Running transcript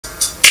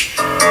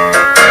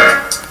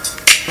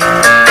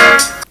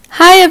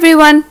Hi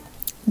everyone,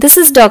 this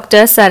is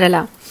Dr.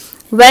 Sarala.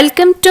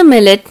 Welcome to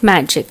Millet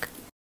Magic.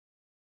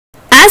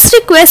 As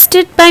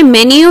requested by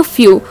many of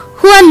you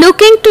who are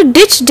looking to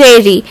ditch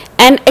dairy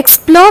and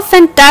explore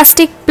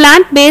fantastic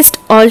plant-based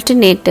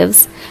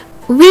alternatives,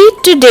 we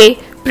today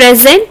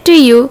present to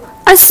you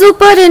a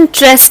super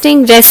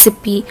interesting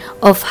recipe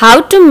of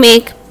how to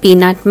make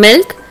peanut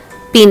milk,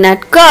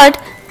 peanut curd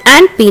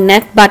and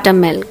peanut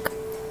buttermilk.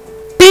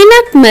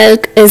 Peanut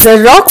milk is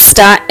a rock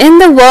star in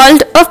the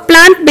world of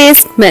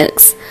plant-based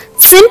milks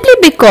simply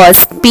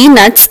because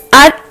peanuts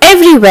are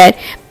everywhere,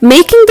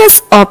 making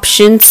this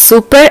option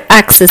super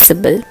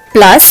accessible.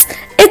 Plus,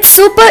 it's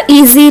super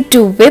easy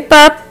to whip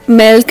up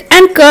milk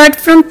and curd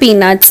from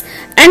peanuts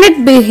and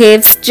it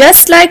behaves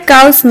just like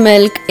cow's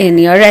milk in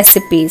your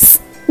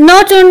recipes.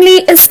 Not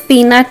only is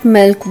peanut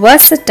milk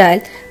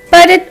versatile,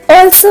 but it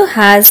also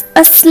has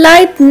a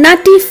slight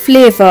nutty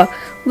flavor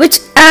which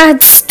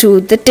adds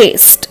to the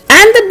taste.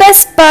 And the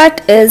best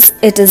part is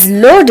it is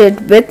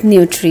loaded with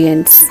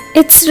nutrients.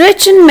 It's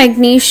rich in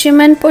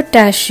magnesium and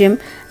potassium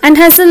and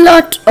has a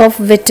lot of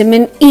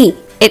vitamin E.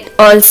 It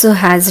also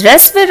has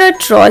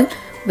resveratrol,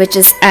 which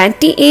is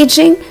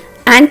anti-aging,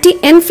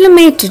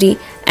 anti-inflammatory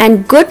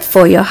and good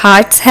for your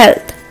heart's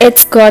health.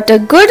 It's got a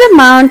good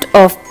amount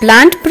of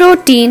plant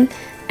protein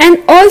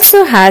and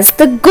also has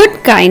the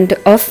good kind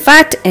of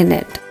fat in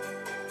it.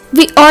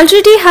 We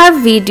already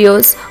have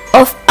videos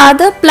of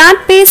other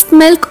plant-based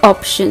milk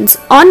options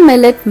on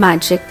Millet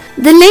Magic.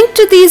 The link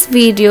to these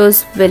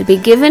videos will be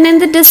given in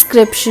the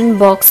description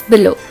box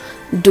below.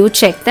 Do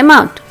check them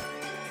out.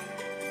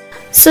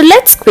 So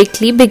let's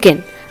quickly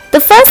begin.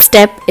 The first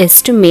step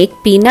is to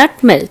make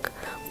peanut milk.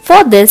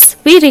 For this,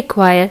 we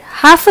require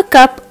half a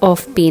cup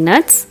of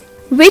peanuts,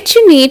 which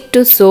you need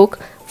to soak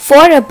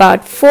for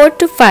about 4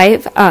 to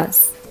 5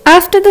 hours.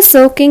 After the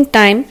soaking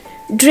time,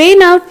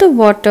 drain out the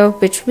water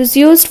which was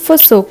used for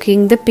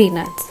soaking the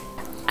peanuts.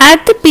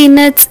 Add the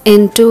peanuts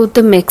into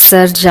the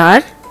mixer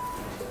jar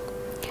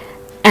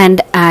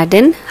and add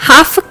in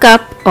half a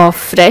cup of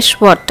fresh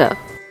water.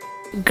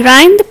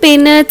 Grind the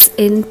peanuts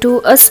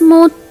into a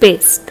smooth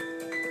paste.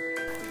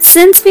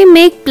 Since we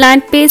make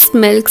plant-based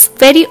milks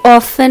very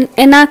often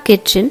in our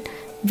kitchen,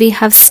 we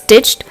have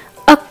stitched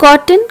a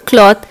cotton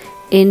cloth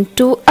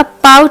into a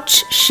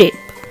pouch shape.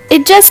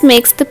 It just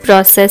makes the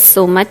process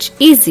so much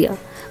easier.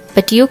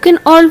 But you can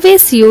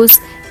always use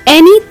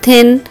any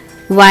thin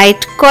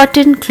white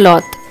cotton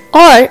cloth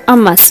or a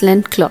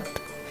muslin cloth.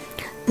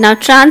 Now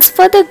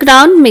transfer the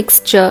ground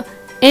mixture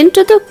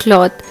into the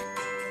cloth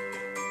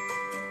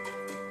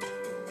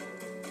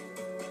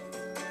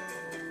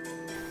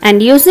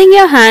and using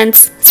your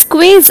hands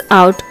squeeze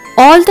out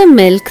all the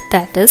milk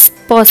that is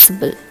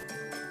possible.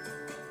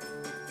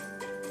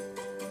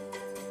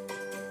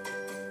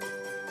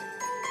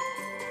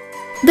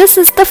 This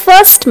is the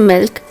first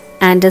milk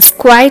and is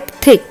quite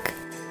thick.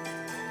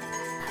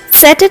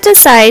 Set it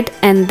aside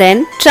and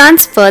then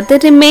transfer the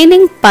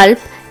remaining pulp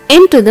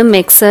into the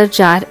mixer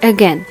jar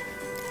again.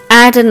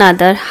 Add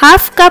another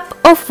half cup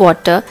of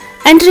water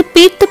and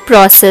repeat the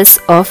process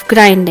of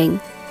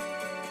grinding.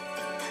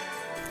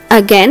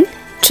 Again,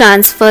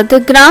 transfer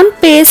the ground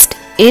paste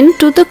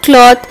into the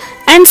cloth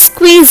and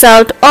squeeze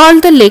out all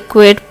the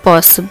liquid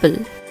possible.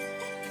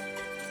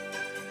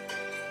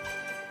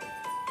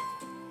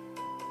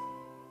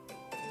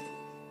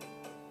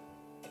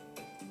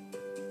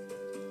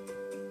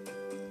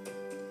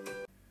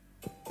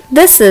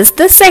 This is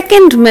the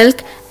second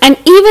milk and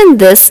even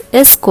this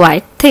is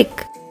quite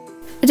thick.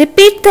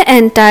 Repeat the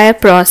entire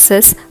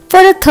process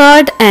for a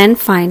third and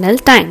final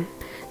time.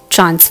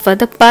 Transfer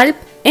the pulp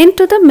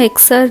into the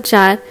mixer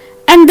jar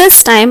and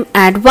this time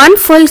add 1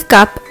 full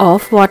cup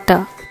of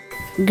water.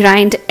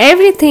 Grind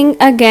everything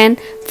again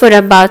for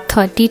about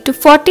 30 to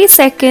 40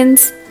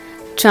 seconds.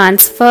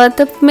 Transfer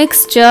the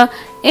mixture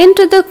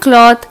into the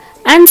cloth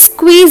and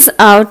squeeze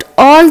out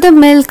all the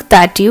milk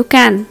that you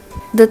can.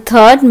 The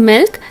third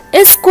milk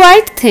is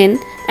quite thin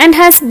and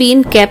has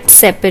been kept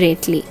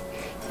separately.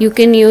 You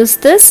can use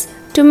this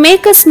to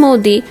make a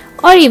smoothie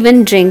or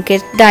even drink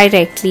it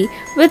directly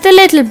with a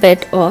little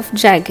bit of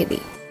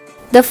jaggery.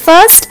 The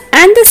first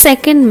and the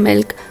second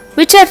milk,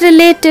 which are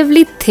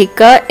relatively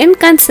thicker in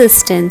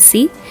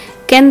consistency,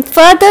 can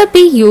further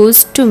be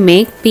used to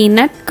make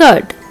peanut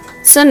curd.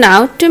 So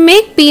now to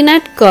make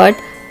peanut curd,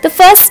 the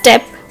first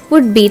step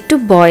would be to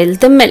boil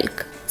the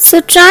milk. So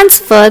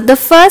transfer the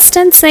first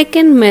and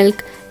second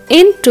milk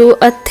into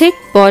a thick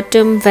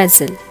bottom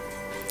vessel.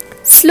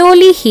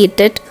 Slowly heat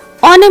it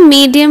on a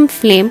medium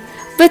flame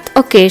with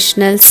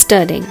occasional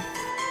stirring.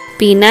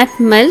 Peanut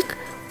milk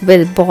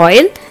will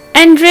boil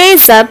and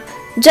raise up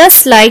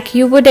just like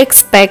you would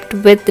expect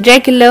with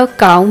regular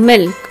cow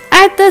milk.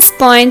 At this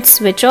point,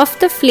 switch off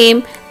the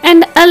flame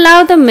and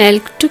allow the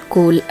milk to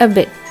cool a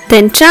bit.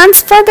 Then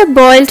transfer the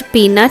boiled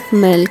peanut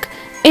milk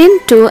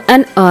into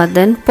an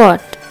earthen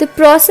pot. The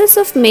process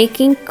of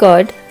making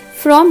curd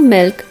from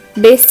milk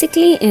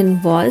basically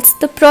involves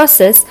the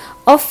process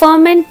of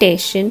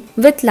fermentation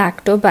with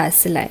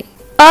lactobacilli.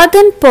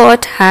 Earthen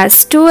pot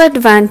has two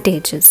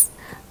advantages.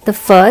 The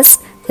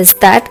first is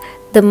that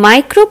the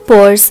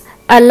micropores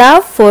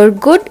allow for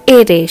good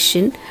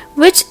aeration,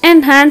 which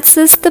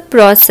enhances the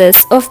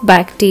process of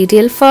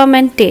bacterial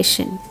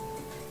fermentation.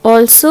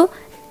 Also,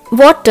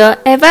 water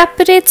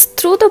evaporates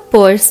through the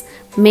pores,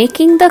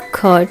 making the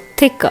curd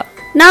thicker.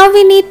 Now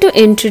we need to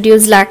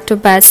introduce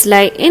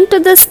lactobacilli into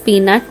this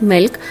peanut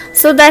milk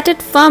so that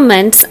it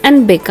ferments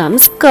and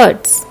becomes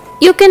curds.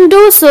 You can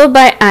do so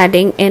by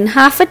adding in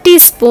half a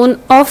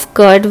teaspoon of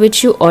curd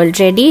which you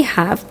already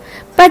have,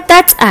 but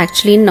that's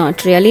actually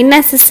not really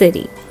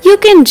necessary. You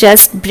can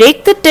just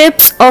break the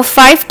tips of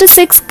 5 to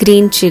 6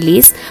 green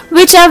chilies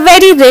which are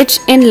very rich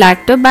in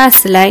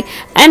lactobacilli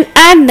and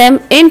add them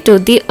into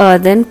the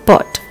earthen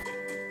pot.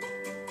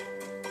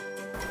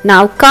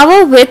 Now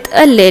cover with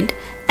a lid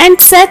and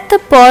set the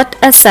pot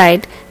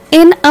aside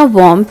in a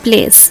warm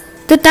place.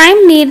 The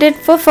time needed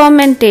for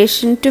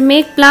fermentation to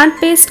make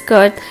plant-based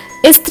curd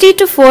is 3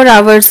 to 4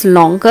 hours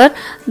longer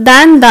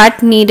than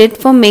that needed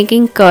for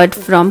making curd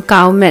from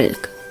cow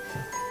milk.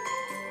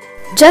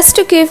 Just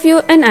to give you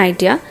an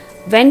idea,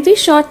 when we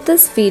shot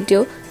this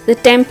video, the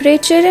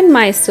temperature in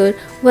Mysore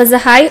was a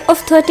high of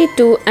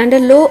 32 and a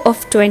low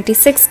of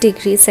 26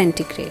 degrees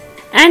centigrade,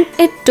 and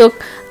it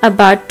took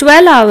about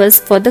 12 hours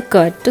for the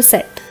curd to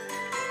set.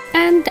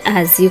 And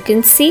as you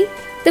can see,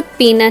 the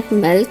peanut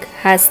milk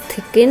has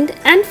thickened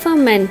and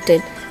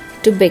fermented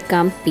to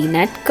become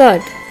peanut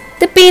curd.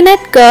 The peanut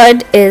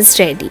curd is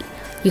ready.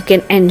 You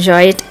can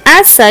enjoy it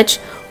as such,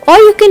 or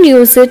you can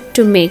use it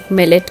to make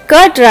millet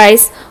curd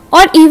rice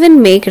or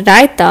even make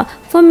raita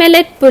for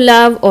millet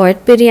pulav or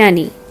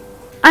biryani.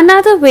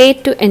 Another way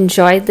to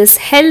enjoy this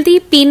healthy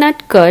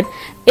peanut curd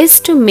is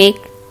to make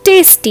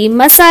tasty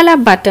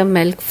masala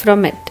buttermilk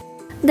from it.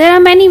 There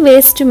are many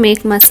ways to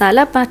make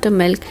masala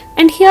buttermilk,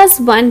 and here's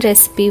one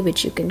recipe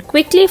which you can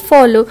quickly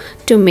follow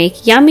to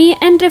make yummy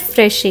and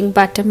refreshing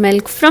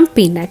buttermilk from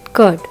peanut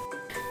curd.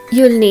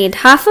 You'll need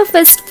half a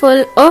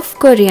fistful of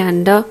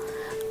coriander,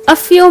 a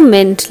few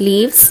mint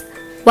leaves,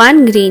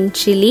 1 green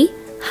chili,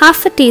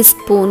 half a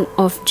teaspoon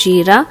of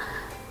jeera,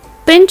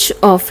 pinch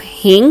of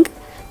hing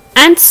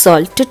and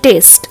salt to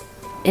taste.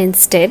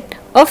 Instead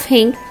of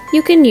hing,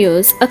 you can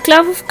use a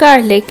clove of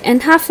garlic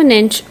and half an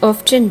inch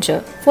of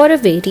ginger for a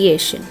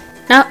variation.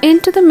 Now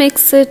into the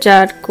mixer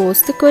jar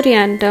goes the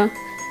coriander,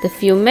 the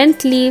few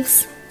mint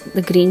leaves,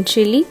 the green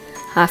chili,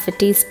 half a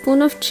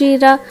teaspoon of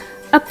jeera,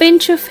 a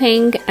pinch of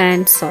hing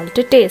and salt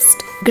to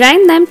taste.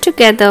 Grind them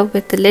together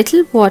with a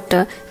little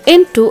water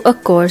into a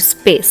coarse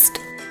paste.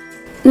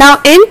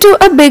 Now into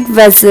a big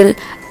vessel,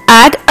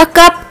 add a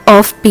cup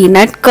of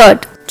peanut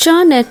curd.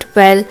 Churn it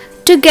well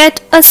to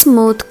get a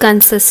smooth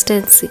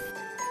consistency.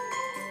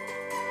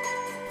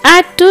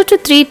 Add 2 to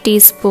 3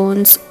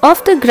 teaspoons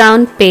of the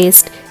ground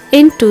paste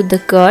into the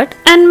curd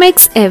and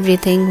mix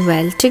everything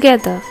well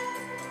together.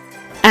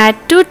 Add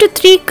 2 to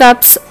 3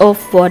 cups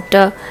of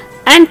water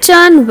and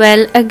churn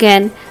well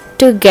again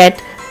to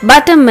get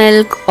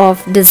buttermilk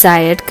of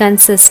desired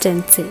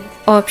consistency.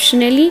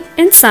 Optionally,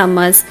 in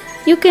summers,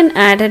 you can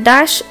add a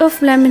dash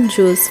of lemon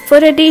juice for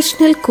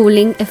additional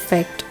cooling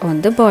effect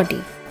on the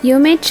body. You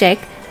may check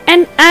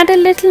and add a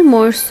little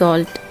more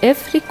salt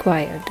if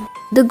required.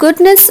 The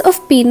goodness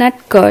of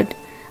peanut curd,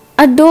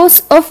 a dose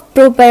of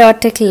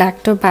probiotic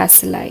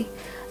lactobacilli,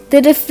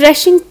 the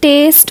refreshing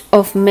taste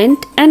of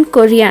mint and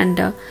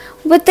coriander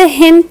with a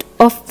hint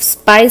of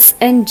spice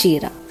and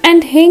jeera,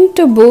 and hing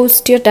to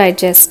boost your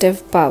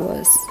digestive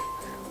powers,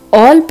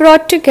 all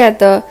brought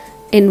together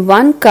in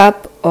 1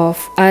 cup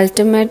of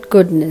ultimate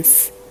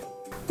goodness.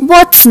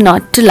 What's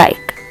not to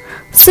like?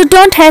 So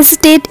don't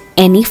hesitate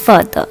any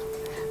further.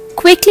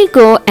 Quickly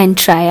go and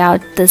try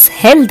out this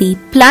healthy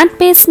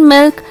plant-based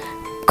milk,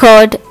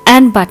 curd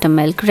and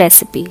buttermilk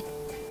recipe.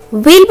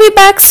 We'll be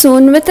back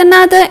soon with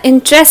another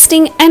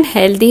interesting and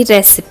healthy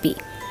recipe.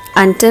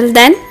 Until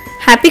then,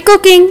 happy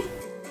cooking!